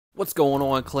What's going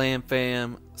on, Clan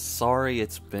Fam? Sorry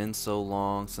it's been so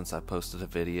long since I posted a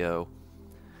video.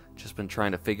 Just been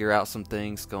trying to figure out some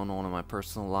things going on in my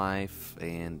personal life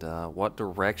and what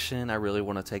direction I really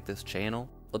want to take this channel.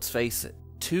 Let's face it,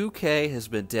 2K has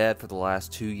been dead for the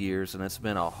last 2 years and it's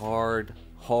been a hard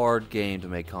game to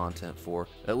make content for,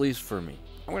 at least for me.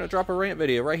 I'm going to drop a rant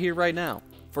video right here, right now.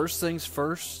 First things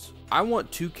first, I want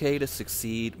 2K to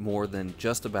succeed more than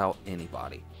just about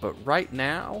anybody. But right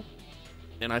now,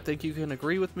 and I think you can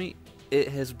agree with me, it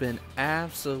has been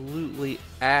absolutely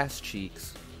ass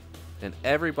cheeks, and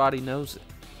everybody knows it.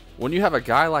 When you have a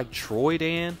guy like Troy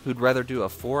Dan who'd rather do a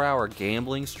 4-hour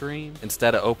gambling stream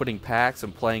instead of opening packs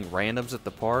and playing randoms at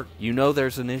the park, you know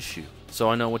there's an issue. So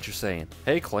I know what you're saying.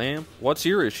 Hey Clam, what's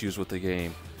your issues with the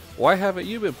game? Why haven't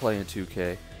you been playing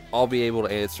 2K? I'll be able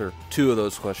to answer 2 of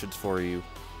those questions for you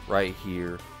right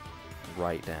here,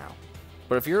 right now.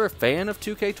 But if you're a fan of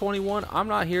 2K21, I'm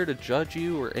not here to judge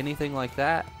you or anything like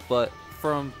that, but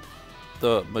from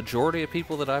the majority of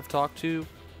people that I've talked to,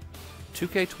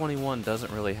 2K21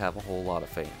 doesn't really have a whole lot of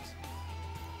fans.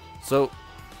 So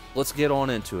let's get on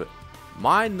into it.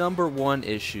 My number one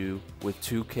issue with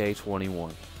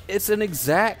 2K21. It's an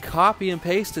exact copy and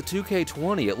paste to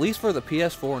 2K20, at least for the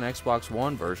PS4 and Xbox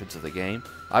One versions of the game.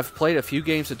 I've played a few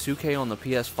games of 2K on the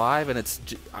PS5 and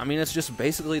it's just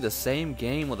basically the same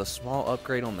game with a small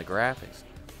upgrade on the graphics.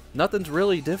 Nothing's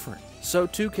really different. So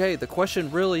 2K, the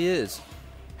question really is,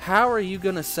 how are you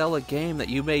going to sell a game that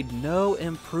you made no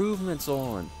improvements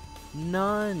on?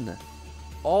 None.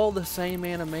 All the same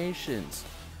animations.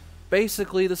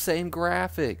 Basically the same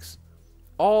graphics.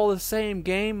 All the same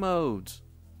game modes.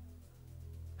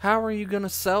 How are you going to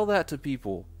sell that to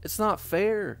people? It's not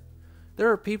fair. There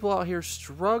are people out here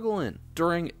struggling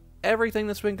during everything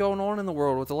that's been going on in the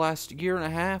world with the last year and a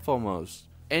half almost.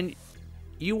 And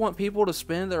you want people to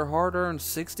spend their hard-earned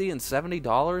 $60 and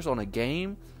 $70 on a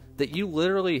game that you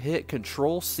literally hit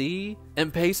Control-C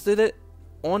and pasted it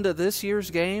onto this year's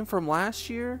game from last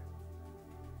year?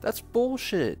 That's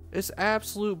bullshit. It's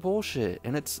absolute bullshit.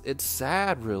 And it's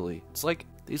sad, really. It's like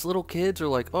these little kids are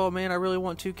like, oh man, I really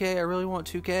want 2K, I really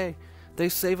want 2K. They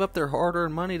save up their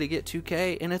hard-earned money to get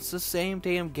 2K, and it's the same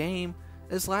damn game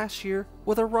as last year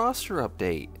with a roster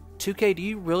update. 2K, do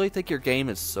you really think your game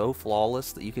is so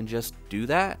flawless that you can just do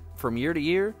that from year to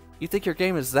year? You think your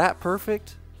game is that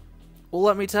perfect? Well,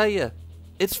 let me tell you,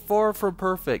 it's far from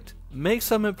perfect. Make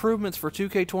some improvements for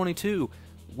 2K22.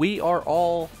 We are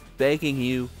all begging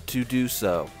you to do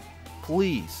so.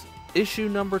 Please. Issue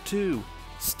number 2.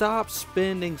 Stop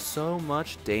spending so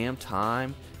much damn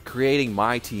time creating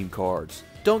My Team cards.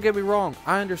 Don't get me wrong,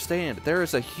 I understand. There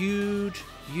is a huge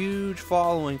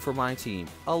following for My Team.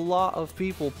 A lot of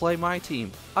people play My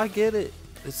Team. I get it.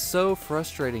 It's so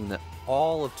frustrating that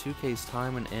all of 2K's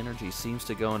time and energy seems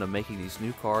to go into making these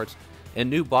new cards and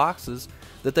new boxes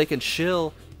that they can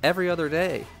shill every other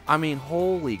day. I mean,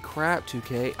 holy crap,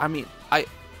 2K. I mean, I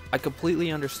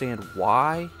completely understand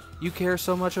why you care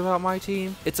so much about My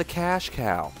Team. It's a cash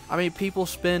cow. I mean, people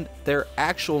spend their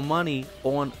actual money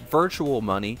on virtual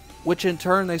money, which in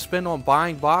turn they spend on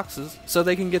buying boxes so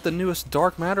they can get the newest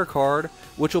Dark Matter card,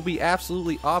 which will be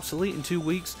absolutely obsolete in 2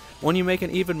 weeks when you make an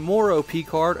even more OP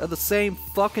card of the same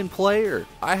fucking player.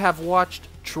 I have watched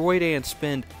Troy Dan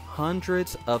spend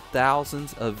hundreds of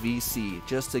thousands of VC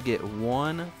just to get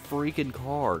one freaking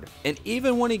card. And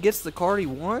even when he gets the card he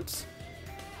wants,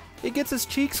 he gets his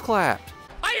cheeks clapped.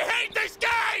 I hate this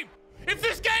game! If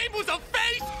this game was a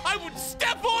face, I would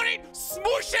step on it,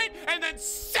 smoosh it, and then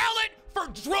sell it for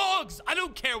drugs! I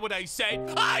don't care what I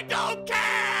said. I don't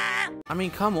care! I mean,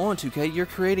 come on, 2K. You're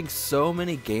creating so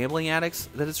many gambling addicts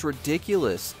that it's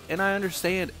ridiculous. And I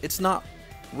understand it's not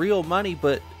real money,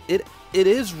 but it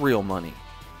is real money.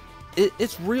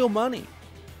 It's real money.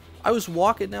 I was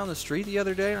walking down the street the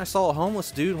other day and I saw a homeless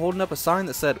dude holding up a sign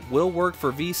that said, "Will work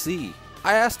for VC."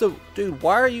 I asked him, dude,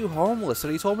 why are you homeless?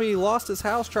 And he told me he lost his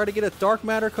house trying to get a Dark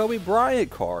Matter Kobe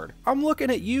Bryant card. I'm looking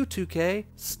at you, 2K.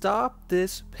 Stop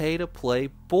this pay-to-play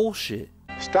bullshit.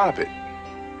 Stop it.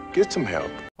 Get some help.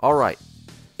 Alright,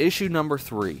 issue number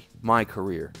 3, my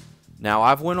career. Now,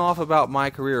 I've went off about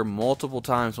my career multiple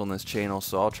times on this channel,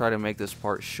 so I'll try to make this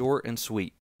part short and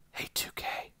sweet. Hey,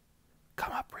 2K,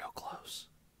 come up real close.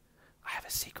 I have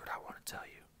a secret I want to tell you.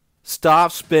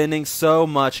 Stop spending so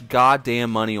much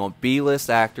goddamn money on B-list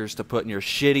actors to put in your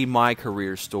shitty My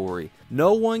Career story.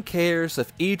 No one cares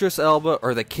if Idris Elba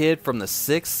or the kid from The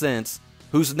Sixth Sense,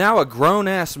 who's now a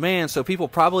grown-ass man so people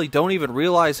probably don't even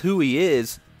realize who he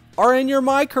is, are in your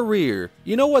My Career.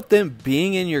 You know what them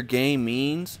being in your game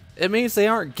means? It means they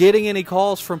aren't getting any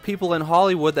calls from people in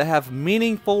Hollywood that have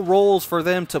meaningful roles for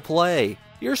them to play.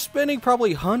 You're spending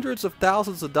probably hundreds of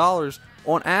thousands of dollars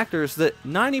on actors that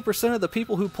 90% of the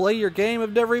people who play your game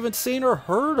have never even seen or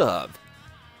heard of.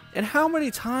 And how many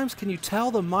times can you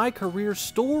tell the My Career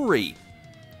story?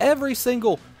 Every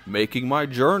single making my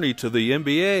journey to the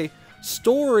NBA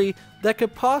story that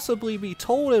could possibly be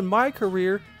told in My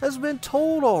Career has been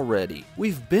told already.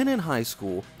 We've been in high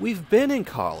school, we've been in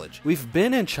college, we've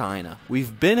been in China,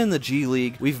 we've been in the G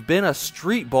League, we've been a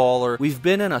street baller, we've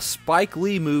been in a Spike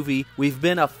Lee movie, we've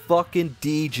been a fucking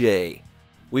DJ.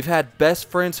 We've had best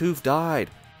friends who've died,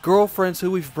 girlfriends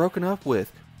who we've broken up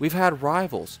with, we've had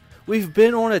rivals. We've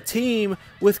been on a team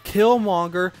with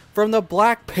Killmonger from the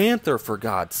Black Panther, for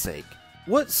God's sake.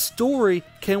 What story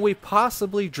can we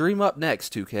possibly dream up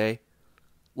next, 2K?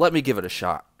 Let me give it a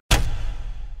shot.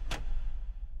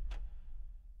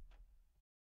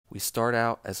 We start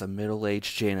out as a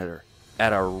middle-aged janitor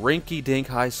at a rinky-dink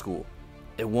high school.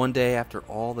 And one day after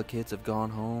all the kids have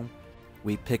gone home,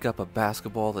 we pick up a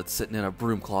basketball that's sitting in a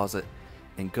broom closet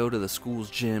and go to the school's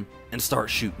gym and start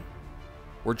shooting.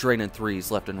 We're draining threes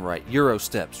left and right, Euro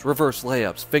steps, reverse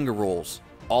layups, finger rolls.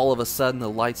 All of a sudden the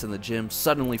lights in the gym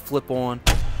suddenly flip on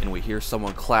and we hear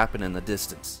someone clapping in the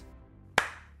distance.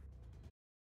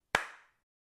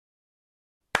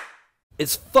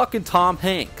 It's fucking Tom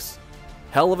Hanks.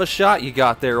 Hell of a shot you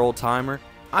got there, old timer.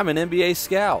 I'm an NBA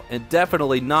scout and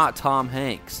definitely not Tom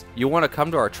Hanks. You want to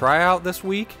come to our tryout this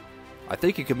week? I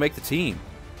think you could make the team.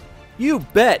 You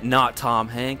bet not Tom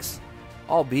Hanks.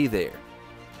 I'll be there.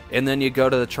 And then you go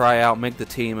to the tryout, make the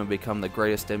team, and become the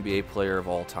greatest NBA player of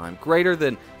all time. Greater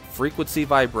than Frequency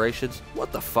Vibrations.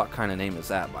 What the fuck kind of name is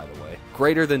that, by the way?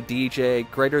 Greater than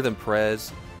DJ, greater than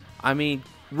Prez. I mean,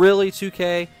 really,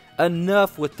 2K?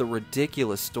 Enough with the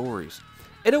ridiculous stories.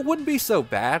 And it wouldn't be so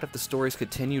bad if the stories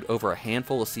continued over a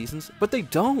handful of seasons, but they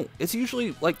don't. It's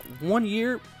usually like 1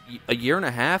 year, a year and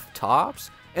a half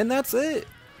tops, and that's it.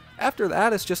 After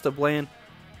that, it's just a bland,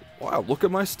 wow, look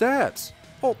at my stats.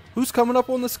 Oh, who's coming up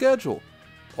on the schedule?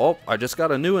 Oh, I just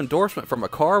got a new endorsement from a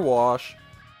car wash.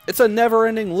 It's a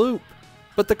never-ending loop.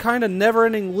 But the kind of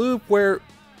never-ending loop where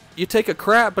you take a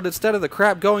crap, but instead of the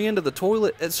crap going into the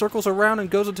toilet, it circles around and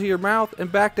goes into your mouth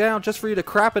and back down just for you to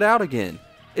crap it out again.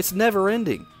 It's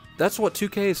never-ending. That's what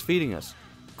 2K is feeding us.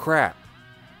 Crap.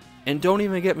 And don't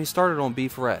even get me started on Be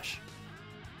Fresh.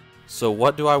 So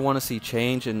what do I want to see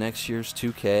change in next year's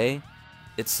 2K?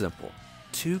 It's simple.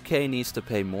 2K needs to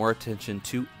pay more attention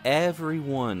to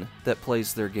everyone that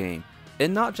plays their game,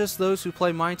 and not just those who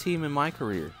play my team and My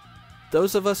Career.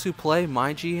 Those of us who play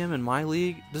my GM and my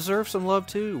league deserve some love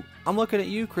too. I'm looking at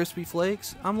you, Crispy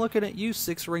Flakes. I'm looking at you,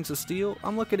 Six Rings of Steel.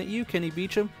 I'm looking at you, Kenny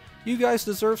Beecham. You guys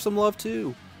deserve some love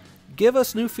too. Give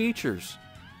us new features.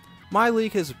 My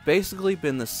league has basically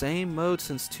been the same mode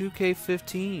since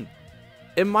 2K15,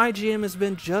 and my GM has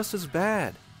been just as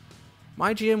bad.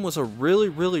 My GM was a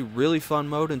really fun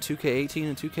mode in 2K18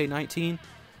 and 2K19,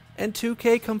 and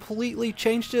 2K completely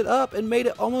changed it up and made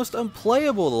it almost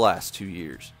unplayable the last 2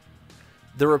 years.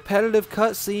 The repetitive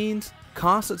cutscenes,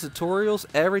 constant tutorials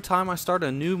every time I start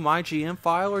a new My GM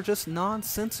file are just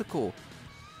nonsensical.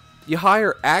 You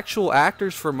hire actual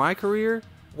actors for My Career?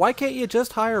 Why can't you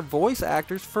just hire voice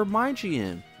actors for My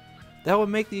GM? That would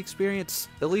make the experience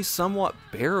at least somewhat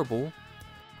bearable.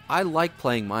 I like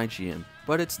playing My GM,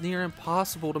 but it's near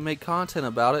impossible to make content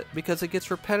about it because it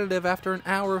gets repetitive after an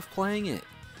hour of playing it.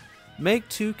 Make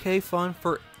 2K fun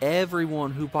for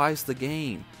everyone who buys the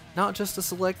game, not just a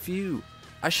select few.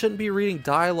 I shouldn't be reading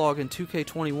dialogue in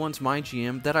 2K21's My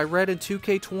GM that I read in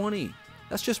 2K20.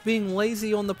 That's just being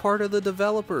lazy on the part of the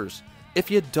developers.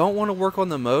 If you don't want to work on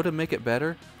the mode and make it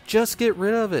better, just get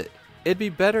rid of it. It'd be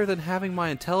better than having my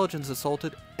intelligence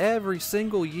assaulted every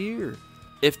single year.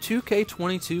 If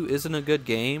 2K22 isn't a good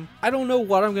game, I don't know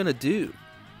what I'm gonna do.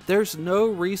 There's no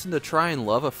reason to try and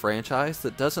love a franchise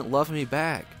that doesn't love me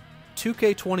back.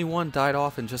 2K21 died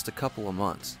off in just a couple of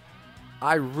months.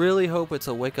 I really hope it's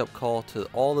a wake-up call to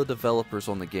all the developers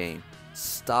on the game.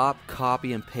 Stop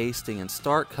copy and pasting and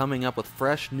start coming up with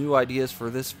fresh new ideas for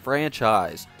this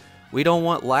franchise. We don't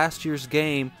want last year's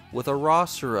game with a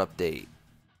roster update.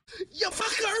 You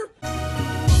fucker!